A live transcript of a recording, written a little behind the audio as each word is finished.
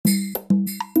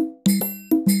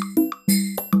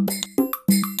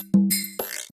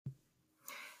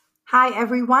Hi,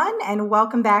 everyone, and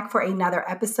welcome back for another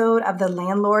episode of the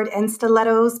Landlord and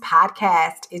Stilettos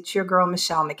podcast. It's your girl,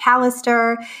 Michelle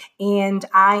McAllister, and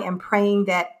I am praying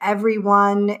that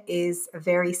everyone is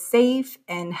very safe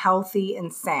and healthy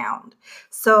and sound.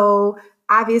 So,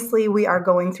 obviously, we are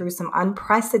going through some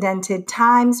unprecedented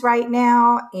times right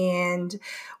now, and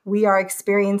we are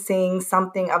experiencing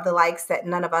something of the likes that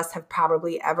none of us have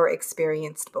probably ever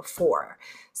experienced before.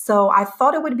 So I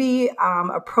thought it would be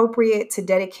appropriate to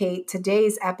dedicate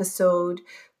today's episode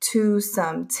to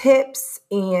some tips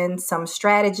and some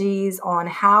strategies on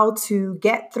how to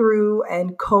get through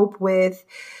and cope with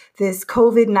this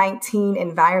COVID-19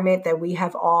 environment that we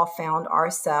have all found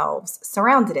ourselves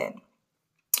surrounded in.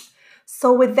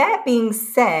 So with that being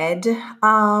said,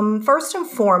 first and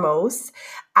foremost,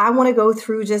 I want to go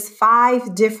through just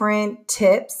 5 different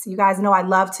tips. You guys know I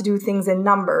love to do things in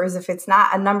numbers. If it's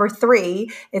not a number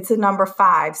 3, it's a number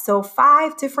 5. So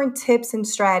 5 different tips and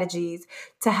strategies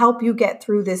to help you get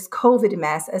through this COVID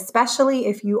mess, especially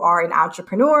if you are an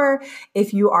entrepreneur,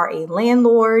 if you are a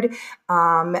landlord,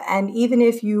 and even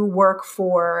if you work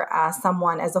for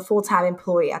someone as a full-time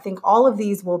employee. I think all of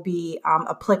these will be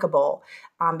applicable.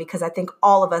 Because I think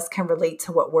all of us can relate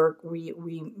to what we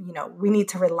need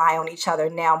to rely on each other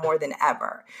now more than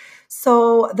ever.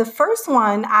 So the first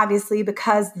one, obviously,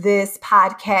 because this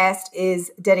podcast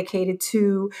is dedicated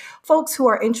to folks who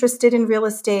are interested in real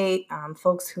estate,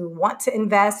 folks who want to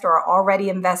invest or are already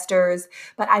investors.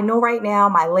 But I know right now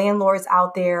my landlords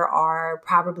out there are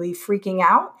probably freaking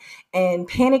out and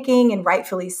panicking, and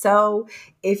rightfully so.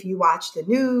 If you watch the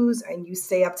news and you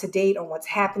stay up to date on what's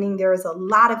happening, there is a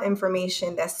lot of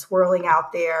information that's swirling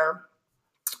out there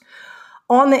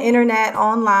on the internet,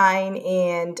 online.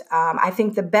 And I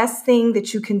think the best thing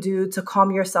that you can do to calm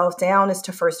yourself down is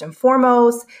to first and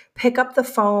foremost, pick up the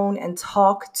phone and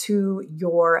talk to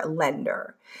your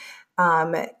lender.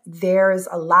 There's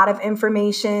a lot of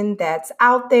information that's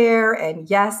out there. And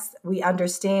yes, we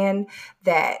understand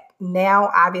that now,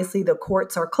 obviously, the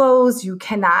courts are closed. You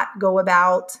cannot go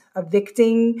about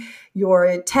evicting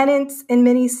your tenants in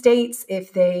many states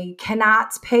if they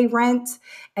cannot pay rent.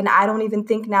 And I don't even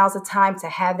think now's the time to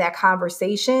have that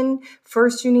conversation.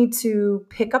 First, you need to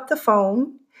pick up the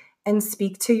phone and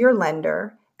speak to your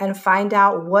lender and find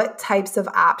out what types of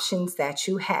options that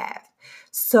you have.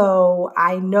 So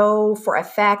I know for a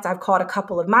fact I've called a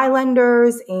couple of my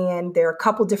lenders, and there are a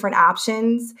couple different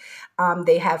options.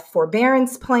 They have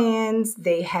forbearance plans.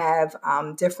 They have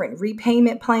different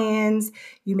repayment plans.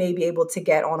 You may be able to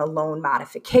get on a loan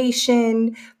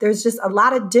modification. There's just a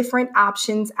lot of different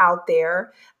options out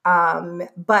there.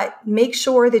 But make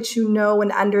sure that you know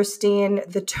and understand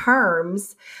the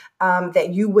terms that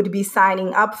you would be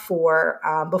signing up for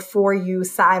before you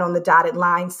sign on the dotted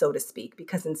line, so to speak.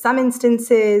 Because in some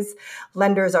instances,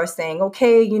 lenders are saying,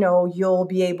 okay, you'll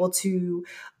be able to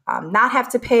not have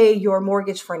to pay your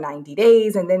mortgage for 90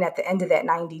 days. And then at the end of that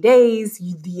 90 days,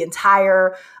 the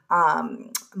entire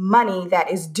money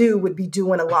that is due would be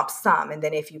due in a lump sum. And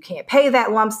then if you can't pay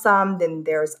that lump sum, then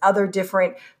there's other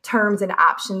different terms and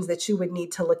options that you would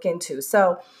need to look into.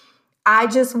 So I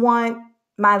just want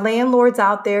my landlords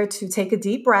out there to take a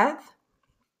deep breath.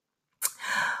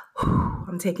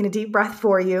 I'm taking a deep breath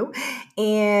for you,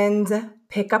 and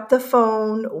pick up the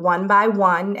phone one by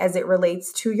one as it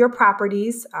relates to your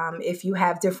properties. If you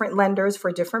have different lenders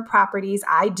for different properties,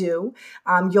 I do.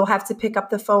 You'll have to pick up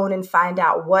the phone and find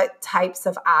out what types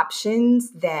of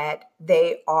options that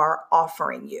they are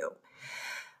offering you.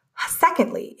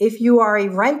 Secondly, if you are a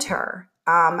renter,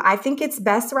 I think it's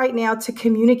best right now to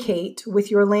communicate with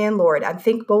your landlord. I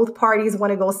think both parties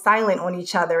want to go silent on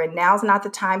each other, and now's not the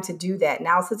time to do that.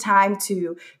 Now's the time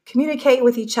to communicate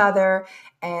with each other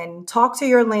and talk to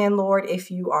your landlord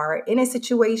if you are in a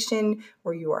situation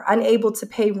where you are unable to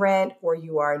pay rent or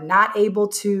you are not able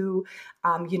to,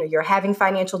 you're having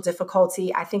financial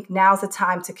difficulty. I think now's the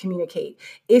time to communicate.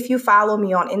 If you follow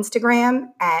me on Instagram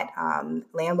at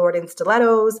Landlord and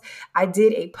Stilettos, I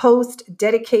did a post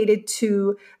dedicated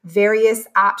to various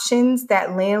options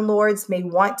that landlords may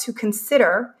want to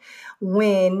consider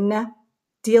when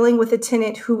dealing with a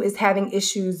tenant who is having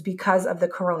issues because of the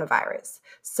coronavirus.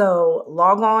 So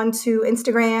log on to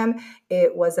Instagram.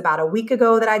 It was about a week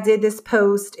ago that I did this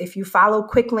post. If you follow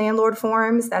Quick Landlord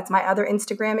Forums, that's my other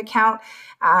Instagram account,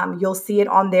 you'll see it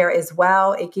on there as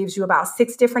well. It gives you about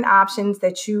 6 different options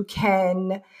that you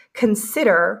can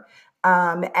consider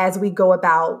as we go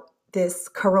about this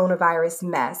coronavirus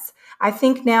mess. I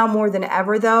think now more than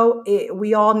ever, though,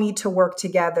 we all need to work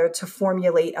together to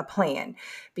formulate a plan,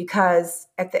 because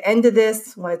at the end of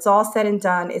this, when it's all said and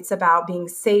done, it's about being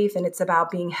safe and it's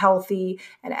about being healthy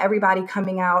and everybody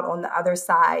coming out on the other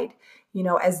side,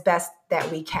 as best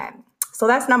that we can. So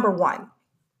that's number one.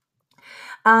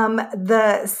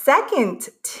 The second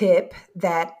tip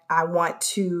that I want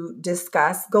to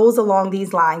discuss goes along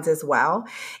these lines as well.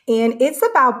 And it's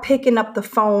about picking up the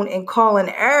phone and calling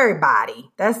everybody.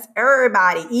 That's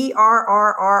everybody,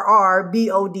 ERRRRBODY.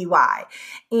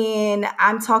 And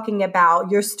I'm talking about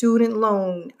your student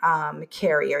loan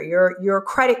carrier, your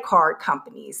credit card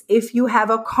companies. If you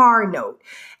have a car note,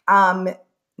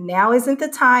 now isn't the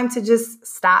time to just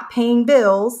stop paying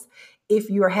bills. If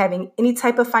you are having any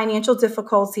type of financial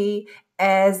difficulty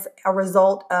as a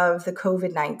result of the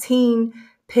COVID-19,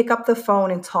 pick up the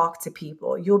phone and talk to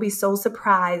people. You'll be so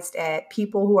surprised at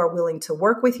people who are willing to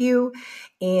work with you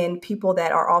and people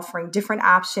that are offering different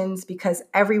options, because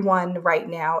everyone right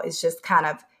now is just kind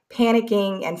of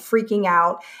panicking and freaking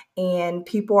out, and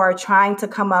people are trying to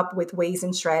come up with ways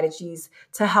and strategies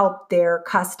to help their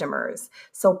customers.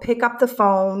 So pick up the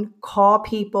phone, call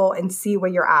people, and see where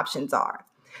your options are.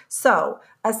 So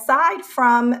aside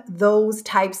from those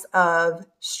types of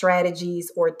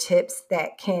strategies or tips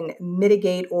that can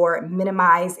mitigate or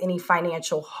minimize any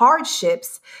financial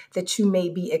hardships that you may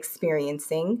be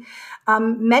experiencing,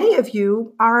 many of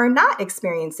you are not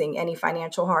experiencing any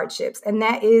financial hardships, and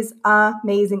that is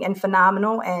amazing and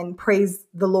phenomenal, and praise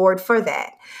the Lord for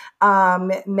that.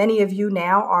 Many of you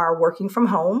now are working from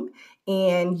home,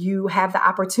 and you have the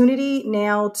opportunity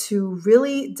now to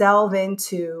really delve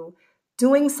into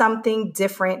doing something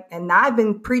different. And I've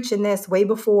been preaching this way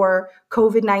before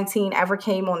COVID-19 ever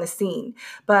came on the scene.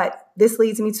 But this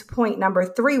leads me to point number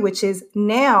 3, which is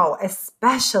now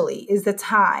especially is the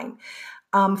time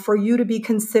for you to be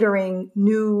considering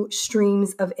new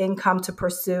streams of income to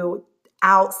pursue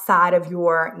outside of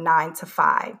your 9 to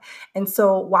 5. And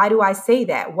so why do I say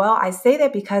that? Well, I say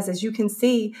that because, as you can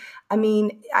see,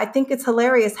 I think it's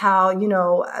hilarious how,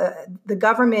 the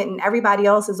government and everybody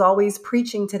else is always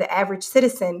preaching to the average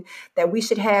citizen that we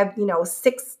should have,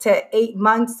 6 to 8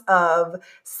 months of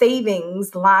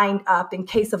savings lined up in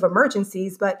case of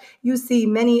emergencies. But you see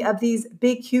many of these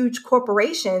big, huge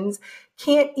corporations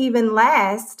can't even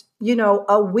last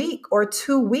a week or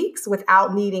 2 weeks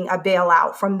without needing a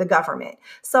bailout from the government.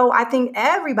 So I think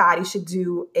everybody should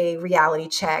do a reality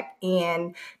check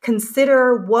and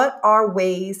consider what are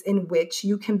ways in which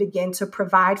you can begin to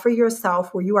provide for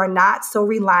yourself where you are not so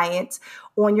reliant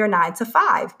on your 9 to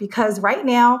 5. Because right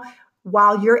now,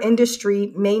 while your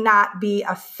industry may not be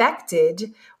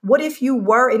affected, what if you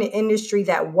were in an industry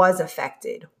that was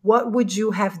affected? What would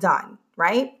you have done,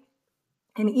 right?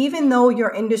 And even though your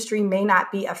industry may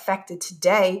not be affected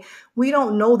today, we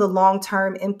don't know the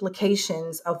long-term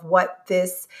implications of what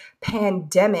this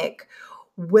pandemic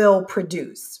will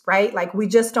produce, right? Like, we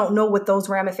just don't know what those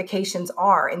ramifications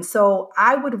are. And so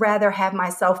I would rather have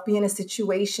myself be in a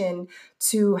situation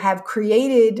to have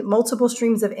created multiple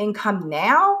streams of income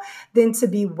now than to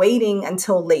be waiting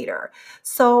until later.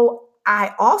 So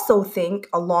I also think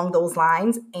along those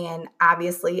lines, and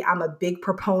obviously I'm a big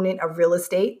proponent of real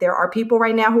estate. There are people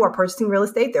right now who are purchasing real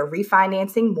estate. They're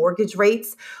refinancing. Mortgage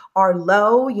rates are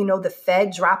low. The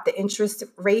Fed dropped the interest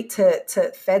rate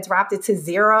Fed dropped it to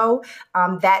 0.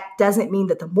 That doesn't mean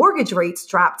that the mortgage rates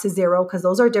dropped to 0, because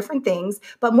those are different things.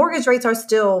 But mortgage rates are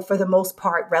still, for the most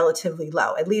part, relatively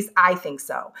low. At least I think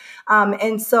so.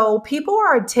 And so people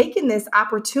are taking this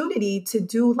opportunity to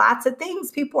do lots of things.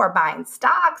 People are buying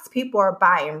stocks. People are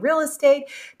buying real estate.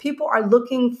 People are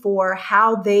looking for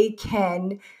how they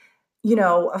can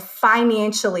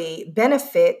financially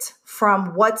benefit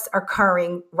from what's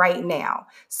occurring right now.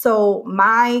 So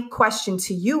my question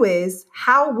to you is,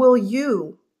 how will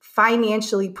you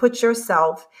financially put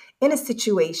yourself in a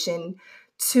situation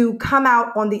to come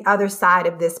out on the other side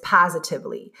of this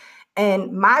positively?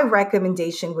 And my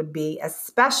recommendation would be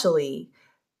especially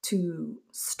to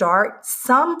start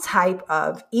some type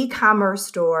of e-commerce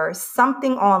store,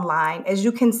 something online. As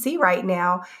you can see right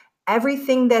now,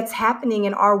 everything that's happening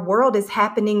in our world is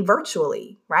happening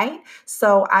virtually, right?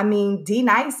 So,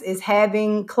 D-Nice is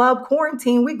having club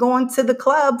quarantine. We're going to the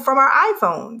club from our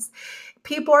iPhones.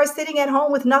 People are sitting at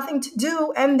home with nothing to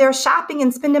do, and they're shopping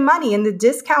and spending money. And the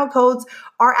discount codes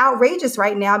are outrageous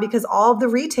right now because all of the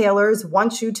retailers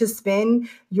want you to spend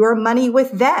your money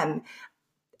with them.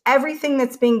 Everything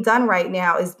that's being done right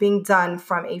now is being done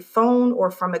from a phone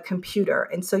or from a computer.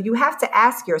 And so you have to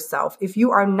ask yourself, if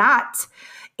you are not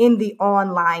in the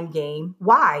online game,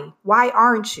 why? Why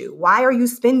aren't you? Why are you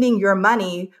spending your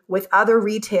money with other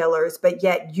retailers, but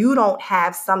yet you don't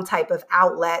have some type of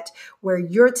outlet where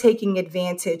you're taking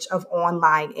advantage of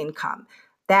online income?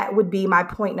 that would be my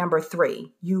point number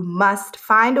 3. You must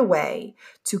find a way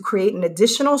to create an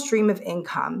additional stream of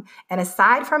income. And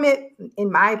aside from it,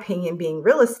 in my opinion, being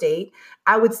real estate,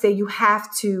 I would say you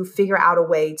have to figure out a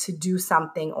way to do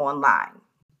something online.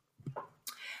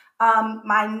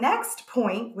 My next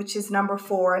point, which is number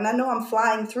 4, and I know I'm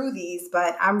flying through these,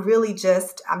 but I'm really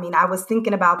I was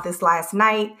thinking about this last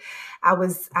night. I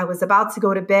was about to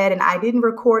go to bed and I didn't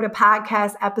record a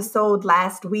podcast episode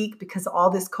last week because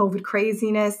all this COVID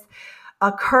craziness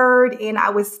occurred and I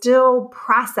was still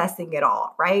processing it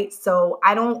all, right? So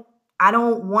I don't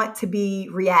want to be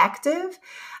reactive.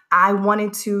 I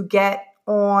wanted to get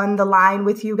on the line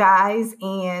with you guys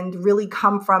and really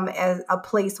come from a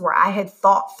place where I had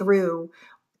thought through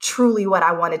truly what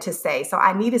I wanted to say. So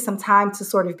I needed some time to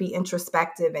sort of be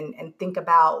introspective and think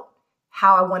about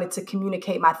how I wanted to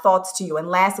communicate my thoughts to you. And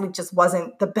last week just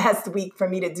wasn't the best week for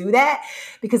me to do that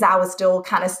because I was still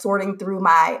kind of sorting through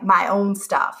my own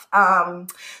stuff.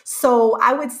 So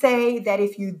I would say that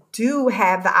if you do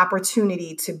have the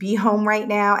opportunity to be home right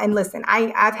now, and listen,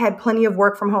 I've had plenty of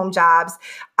work from home jobs.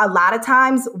 A lot of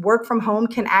times work from home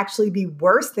can actually be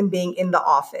worse than being in the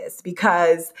office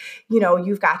because,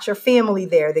 you've got your family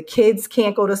there. The kids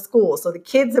can't go to school. So the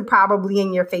kids are probably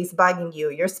in your face bugging you.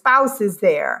 Your spouse is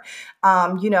there.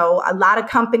 A lot of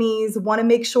companies want to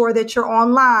make sure that you're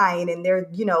online and they're,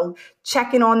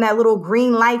 checking on that little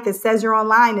green light that says you're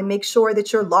online and make sure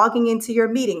that you're logging into your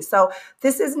meeting. So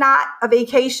this is not a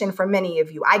vacation for many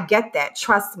of you. I get that.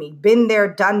 Trust me, been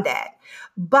there, done that.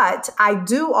 But I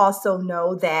do also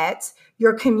know that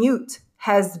your commute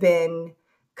has been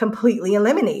completely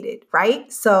eliminated,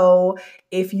 right? So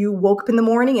if you woke up in the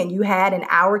morning and you had an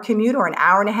hour commute or an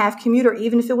hour and a half commute, or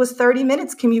even if it was 30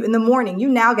 minutes commute in the morning, you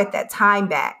now get that time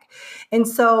back. And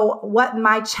so what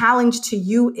my challenge to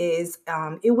you is,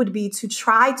 it would be to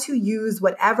try to use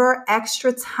whatever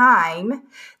extra time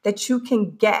that you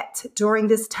can get during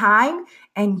this time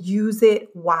and use it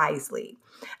wisely.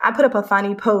 I put up a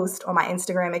funny post on my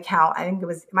Instagram account. I think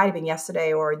it might have been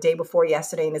yesterday or a day before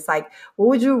yesterday. And it's like, what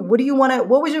would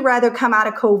you rather come out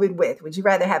of COVID with? Would you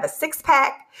rather have a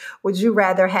 6-pack? Would you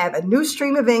rather have a new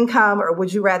stream of income? Or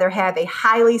would you rather have a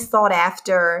highly sought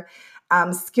after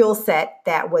skill set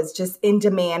that was just in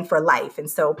demand for life? And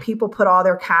so people put all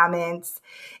their comments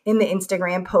in the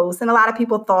Instagram post, and a lot of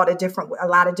people thought a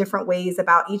lot of different ways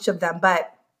about each of them.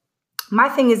 But my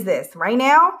thing is this: right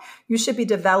now, you should be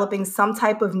developing some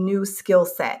type of new skill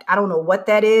set. I don't know what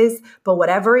that is, but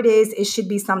whatever it is, it should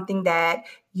be something that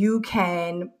you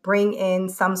can bring in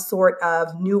some sort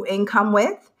of new income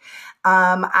with.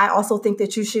 I also think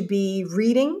that you should be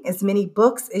reading as many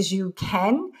books as you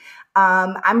can.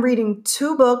 I'm reading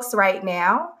 2 books right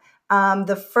now.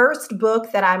 The first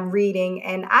book that I'm reading,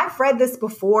 and I've read this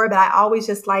before, but I always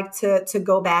just like to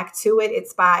go back to it.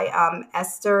 It's by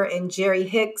Esther and Jerry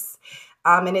Hicks.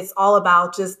 And it's all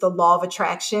about just the law of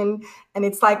attraction. And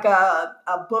it's like a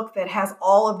book that has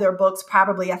all of their books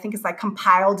probably, I think it's like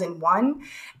compiled in one.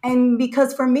 And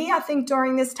because for me, I think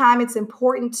during this time, it's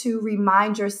important to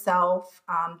remind yourself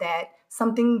that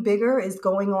something bigger is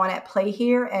going on at play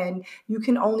here, and you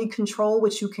can only control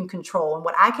what you can control. And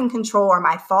what I can control are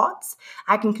my thoughts.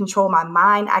 I can control my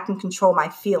mind. I can control my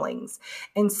feelings.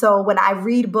 And so when I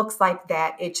read books like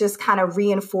that, it just kind of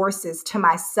reinforces to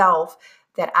myself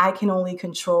that I can only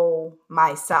control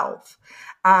myself.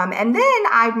 And then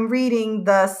I'm reading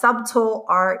The Subtle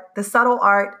Art.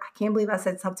 I can't believe I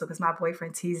said subtle because my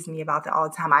boyfriend teases me about that all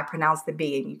the time. I pronounce the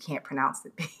B and you can't pronounce the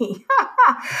B.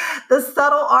 The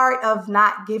Subtle Art of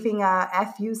Not Giving a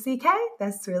F-U-C-K.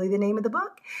 That's really the name of the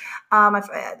book.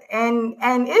 And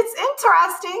it's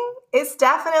interesting. It's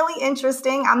definitely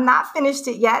interesting. I'm not finished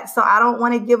it yet, so I don't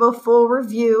want to give a full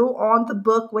review on the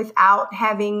book without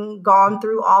having gone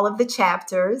through all of the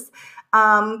chapters.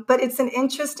 But it's an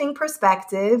interesting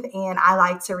perspective, and I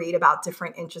like to read about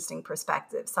different interesting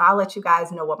perspectives. So I'll let you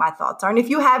guys know what my thoughts are. And if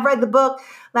you have read the book,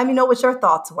 let me know what your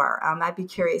thoughts were. I'd be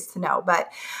curious to know.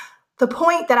 But the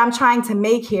point that I'm trying to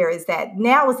make here is that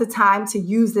now is the time to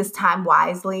use this time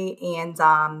wisely and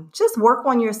just work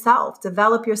on yourself,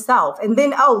 develop yourself. And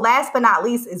then, last but not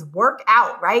least is work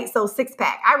out, right? So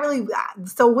 6-pack.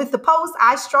 So with the post,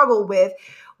 I struggle with,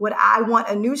 would I want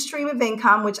a new stream of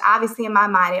income, which obviously in my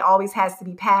mind, it always has to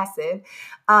be passive,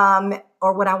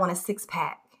 or would I want a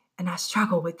 6-pack? And I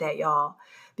struggle with that, y'all.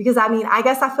 Because I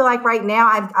guess I feel like right now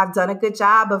I've done a good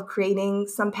job of creating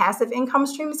some passive income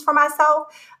streams for myself.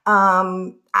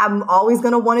 I'm always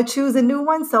going to want to choose a new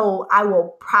one. So I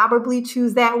will probably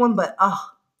choose that one. But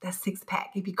That six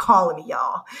pack. He be calling me,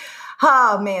 y'all.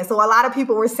 Oh man. So a lot of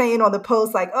people were saying on the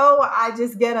post, like, oh, I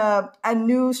just get a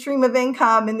new stream of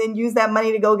income and then use that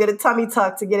money to go get a tummy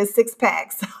tuck to get a six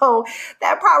pack. So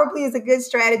that probably is a good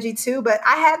strategy too. But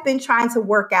I have been trying to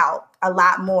work out a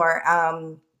lot more.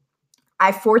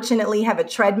 I fortunately have a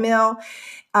treadmill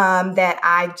that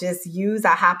I just use.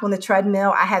 I hop on the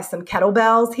treadmill. I have some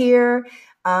kettlebells here.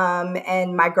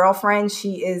 And my girlfriend,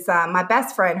 she is my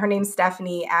best friend. Her name's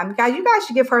Stephanie. Guys, you guys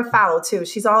should give her a follow too.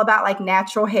 She's all about like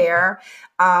natural hair.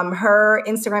 Her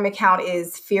Instagram account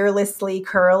is Fearlessly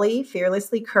Curly.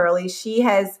 Fearlessly Curly. She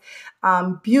has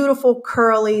beautiful,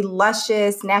 curly,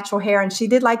 luscious, natural hair. And she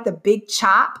did like the big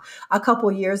chop a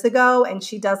couple years ago. And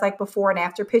she does like before and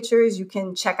after pictures. You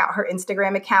can check out her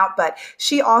Instagram account. But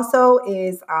she also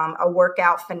is a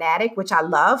workout fanatic, which I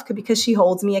love because she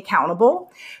holds me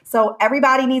accountable. So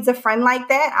everybody needs a friend like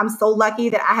that. I'm so lucky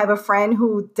that I have a friend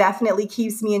who definitely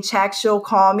keeps me in check. She'll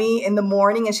call me in the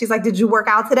morning and she's like, did you work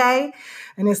out today?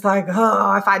 And it's like,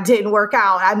 oh, if I didn't work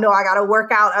out, I know I got to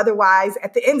work out. Otherwise,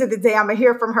 at the end of the day, I'm going to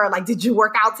hear from her like, did you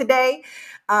work out today?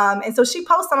 And so she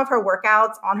posts some of her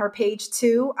workouts on her page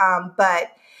too.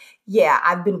 But yeah,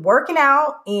 I've been working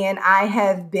out and I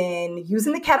have been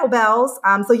using the kettlebells.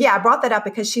 So yeah, I brought that up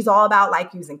because she's all about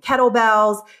like using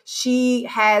kettlebells. She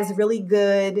has really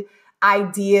good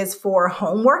ideas for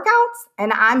home workouts.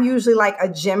 And I'm usually like a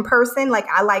gym person. Like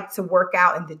I like to work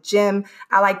out in the gym.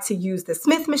 I like to use the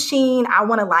Smith machine. I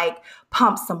want to like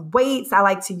pump some weights. I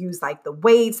like to use like the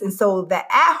weights. And so the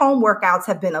at-home workouts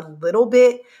have been a little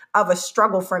bit of a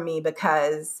struggle for me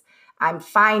because I'm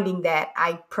finding that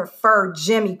I prefer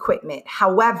gym equipment.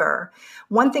 However,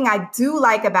 one thing I do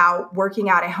like about working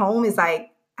out at home is like,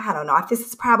 I don't know if this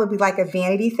is probably like a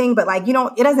vanity thing, but like,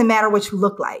 it doesn't matter what you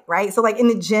look like, right? So like in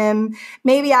the gym,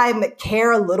 maybe I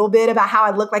care a little bit about how I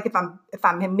look like if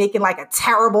I'm making like a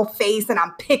terrible face and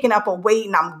I'm picking up a weight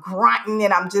and I'm grunting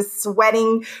and I'm just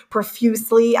sweating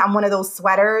profusely. I'm one of those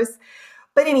sweaters.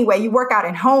 But anyway, you work out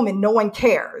at home and no one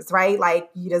cares, right? Like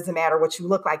it doesn't matter what you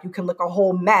look like. You can look a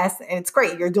whole mess and it's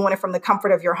great. You're doing it from the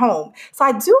comfort of your home. So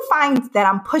I do find that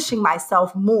I'm pushing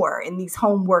myself more in these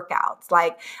home workouts.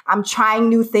 Like I'm trying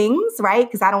new things, right?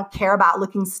 Because I don't care about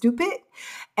looking stupid.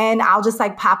 And I'll just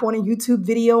like pop on a YouTube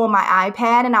video on my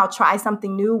iPad and I'll try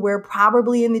something new where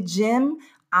probably in the gym,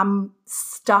 I'm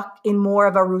stuck in more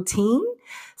of a routine.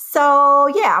 So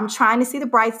yeah, I'm trying to see the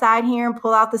bright side here and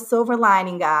pull out the silver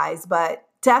lining, guys, but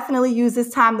definitely use this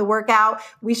time to work out.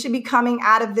 We should be coming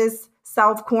out of this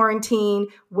self-quarantine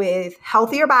with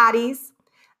healthier bodies,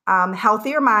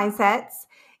 healthier mindsets,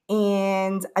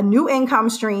 and a new income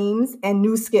streams and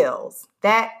new skills.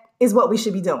 That is what we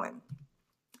should be doing.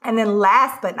 And then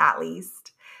last but not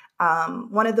least,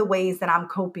 one of the ways that I'm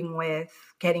coping with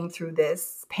getting through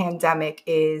this pandemic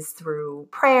is through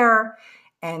prayer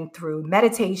and through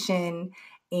meditation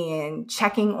and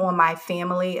checking on my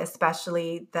family,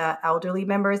 especially the elderly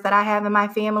members that I have in my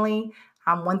family.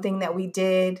 One thing that we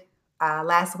did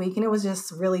last week, and it was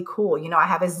just really cool. I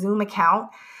have a Zoom account.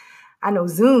 I know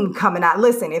Zoom coming out.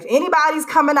 Listen, if anybody's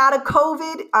coming out of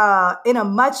COVID in a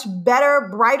much better,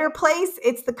 brighter place,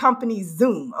 it's the company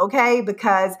Zoom, okay?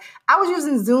 Because I was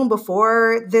using Zoom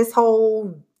before this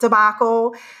whole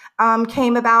debacle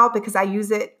came about because I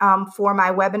use it for my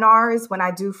webinars when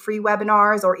I do free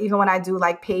webinars or even when I do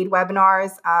like paid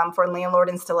webinars for Landlord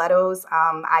and Stilettos,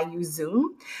 I use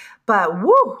Zoom. But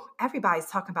woo, everybody's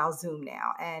talking about Zoom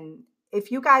now. And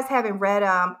if you guys haven't read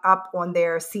up on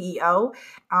their CEO,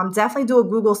 definitely do a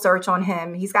Google search on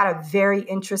him. He's got a very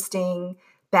interesting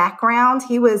background.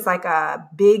 He was like a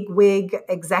big wig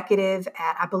executive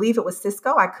at, I believe it was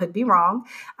Cisco. I could be wrong.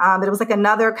 But it was like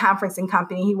another conferencing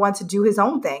company. He wanted to do his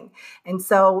own thing. And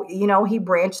so, he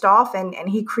branched off and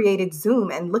he created Zoom.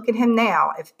 And look at him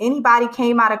now. If anybody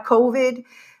came out of COVID,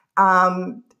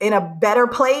 in a better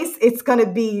place, it's going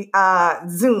to be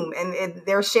Zoom and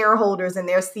their shareholders and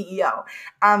their CEO.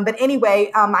 But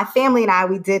anyway, my family and I,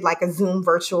 we did like a Zoom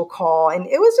virtual call and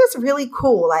it was just really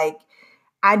cool. Like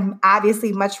I'd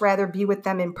obviously much rather be with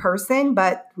them in person,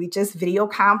 but we just video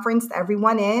conferenced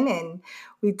everyone in and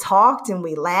we talked and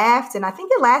we laughed. And I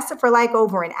think it lasted for like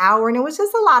over an hour and it was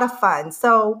just a lot of fun.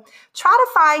 So try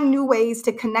to find new ways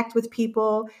to connect with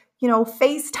people.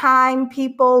 FaceTime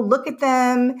people, look at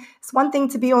them. It's one thing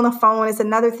to be on the phone. It's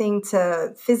another thing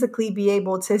to physically be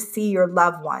able to see your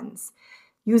loved ones.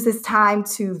 Use this time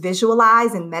to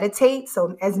visualize and meditate.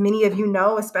 So as many of you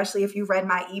know, especially if you read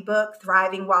my ebook,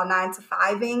 Thriving While 9 to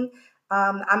 5ing,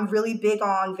 I'm really big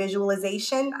on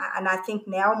visualization. And I think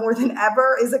now more than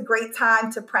ever is a great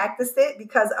time to practice it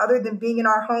because other than being in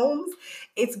our homes,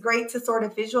 it's great to sort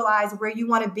of visualize where you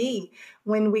want to be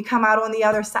when we come out on the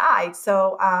other side.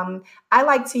 So I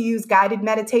like to use guided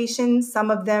meditations.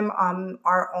 Some of them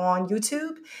are on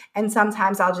YouTube, and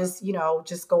sometimes I'll just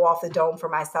go off the dome for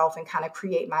myself and kind of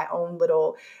create my own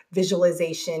little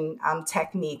visualization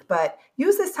technique. But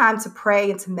use this time to pray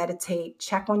and to meditate,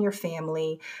 check on your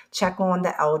family, check on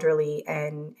the elderly,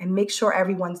 and make sure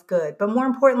everyone's good. But more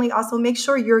importantly, also make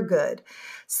sure you're good.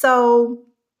 So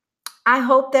I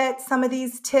hope that some of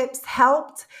these tips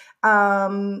helped.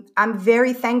 I'm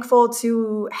very thankful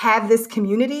to have this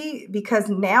community because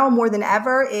now more than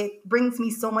ever, it brings me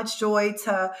so much joy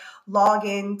to log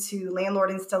into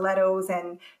Landlord and Stilettos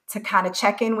and to kind of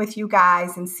check in with you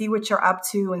guys and see what you're up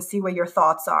to and see what your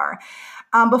thoughts are.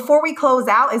 Before we close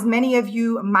out, as many of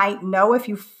you might know, if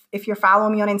you're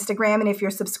following me on Instagram and if you're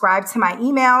subscribed to my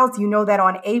emails, you know that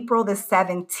on April the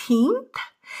 17th,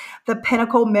 the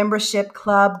Pinnacle Membership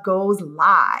Club goes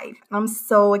live. I'm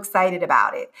so excited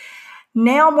about it.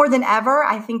 Now more than ever,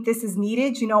 I think this is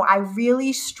needed. I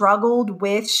really struggled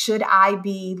with, should I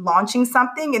be launching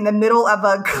something in the middle of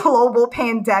a global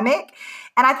pandemic?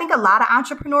 And I think a lot of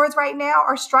entrepreneurs right now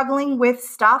are struggling with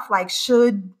stuff like,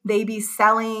 should they be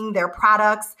selling their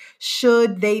products?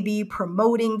 Should they be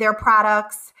promoting their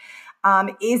products?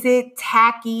 Is it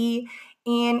tacky?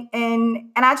 And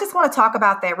I just want to talk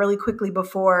about that really quickly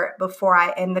before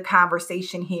I end the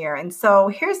conversation here. And so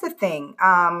here's the thing.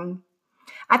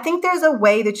 I think there's a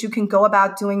way that you can go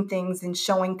about doing things and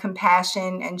showing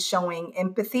compassion and showing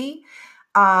empathy.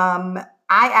 I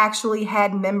actually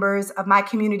had members of my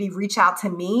community reach out to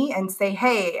me and say,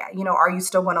 hey, are you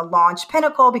still going to launch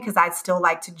Pinnacle? Because I'd still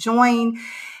like to join.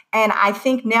 And I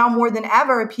think now more than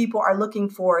ever, people are looking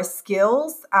for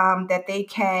skills that they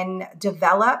can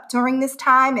develop during this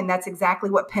time. And that's exactly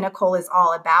what Pinnacle is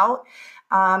all about.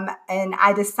 And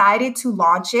I decided to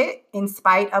launch it in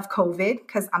spite of COVID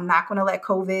because I'm not going to let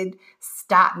COVID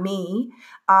stop me.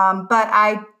 But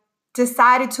I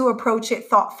decided to approach it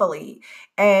thoughtfully.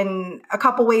 And a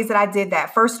couple ways that I did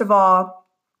that. First of all,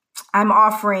 I'm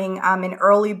offering an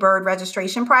early bird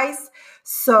registration price.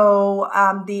 So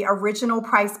the original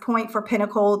price point for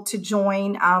Pinnacle to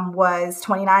join was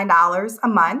 $29 a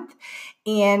month.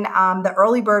 And the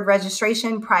early bird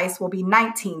registration price will be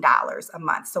 $19 a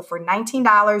month. So for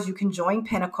 $19, you can join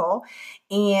Pinnacle.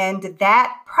 And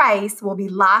that price will be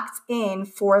locked in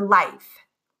for life.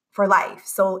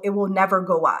 So it will never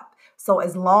go up. So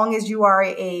as long as you are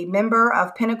a member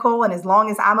of Pinnacle and as long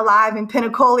as I'm alive and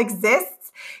Pinnacle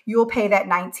exists, you'll pay that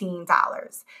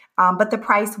 $19. But the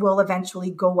price will eventually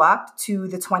go up to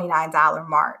the $29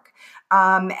 mark.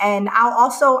 And I'll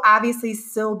also obviously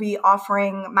still be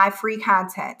offering my free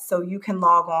content. So you can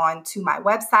log on to my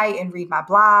website and read my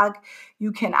blog.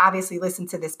 You can obviously listen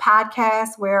to this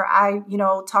podcast where I,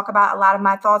 talk about a lot of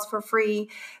my thoughts for free.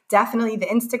 Definitely the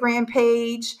Instagram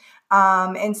page.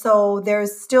 And so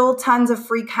there's still tons of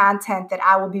free content that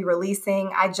I will be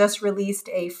releasing. I just released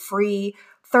a free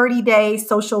 30-day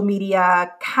social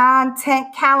media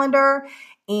content calendar.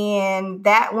 And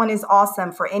that one is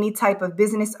awesome for any type of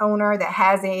business owner that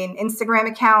has an Instagram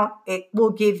account. It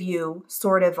will give you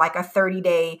sort of like a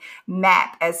 30-day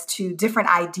map as to different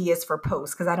ideas for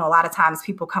posts. Because I know a lot of times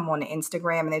people come on to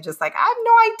Instagram and they're just like, I have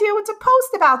no idea what to post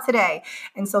about today.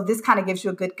 And so this kind of gives you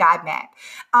a good guide map.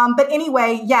 But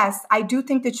anyway, yes, I do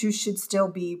think that you should still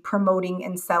be promoting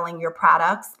and selling your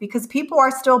products because people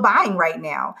are still buying right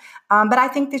now. But I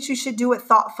think that you should do it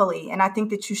thoughtfully. And I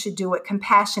think that you should do it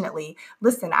compassionately.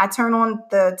 Listen, I turn on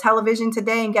the television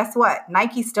today and guess what?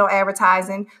 Nike's still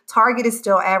advertising. Target is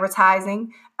still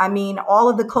advertising. I mean, all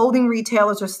of the clothing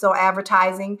retailers are still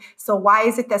advertising. So why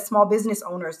is it that small business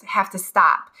owners have to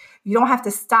stop? You don't have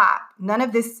to stop. None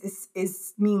of this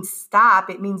means stop.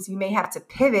 It means you may have to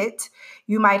pivot.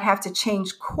 You might have to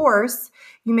change course.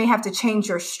 You may have to change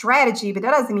your strategy, but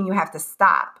that doesn't mean you have to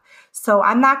stop. So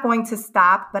I'm not going to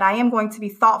stop, but I am going to be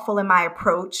thoughtful in my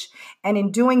approach. And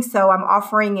in doing so, I'm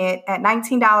offering it at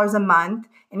 $19 a month.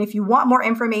 And if you want more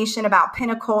information about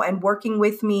Pinnacle and working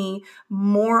with me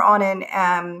more on an,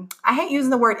 I hate using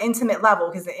the word intimate level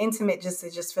because the intimate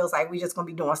it just feels like we just going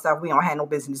to be doing stuff we don't have no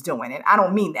business doing. And I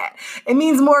don't mean that. It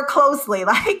means more closely,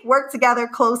 like work together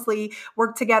closely,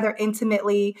 work together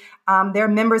intimately. There are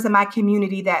members of my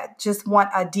community that just want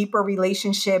a deeper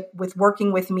relationship with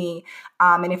working with me.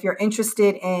 And if you're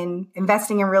interested in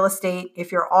investing in real estate,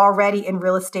 if you're already in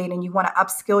real estate and you want to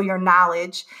upskill your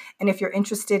knowledge, and if you're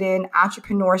interested in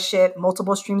entrepreneurship, entrepreneurship,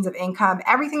 multiple streams of income,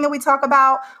 everything that we talk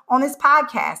about on this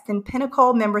podcast, then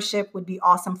Pinnacle membership would be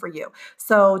awesome for you.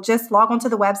 So just log onto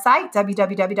the website,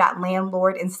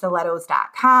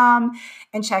 www.landlordandstilettos.com,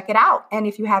 and check it out. And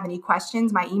if you have any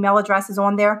questions, my email address is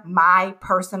on there, my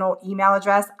personal email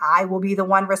address. I will be the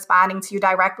one responding to you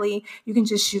directly. You can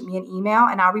just shoot me an email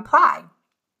and I'll reply.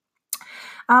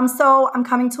 So I'm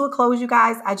coming to a close, you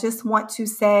guys. I just want to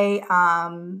say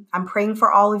I'm praying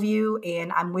for all of you, and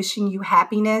I'm wishing you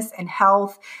happiness and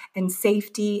health and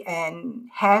safety, and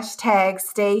hashtag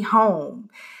stay home.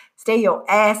 Stay your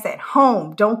ass at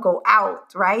home. Don't go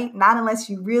out, right? Not unless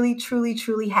you really, truly,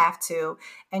 truly have to.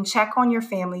 And check on your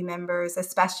family members,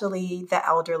 especially the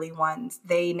elderly ones.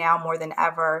 They now more than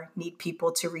ever need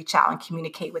people to reach out and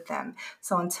communicate with them.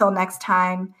 So until next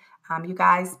time, you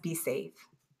guys be safe.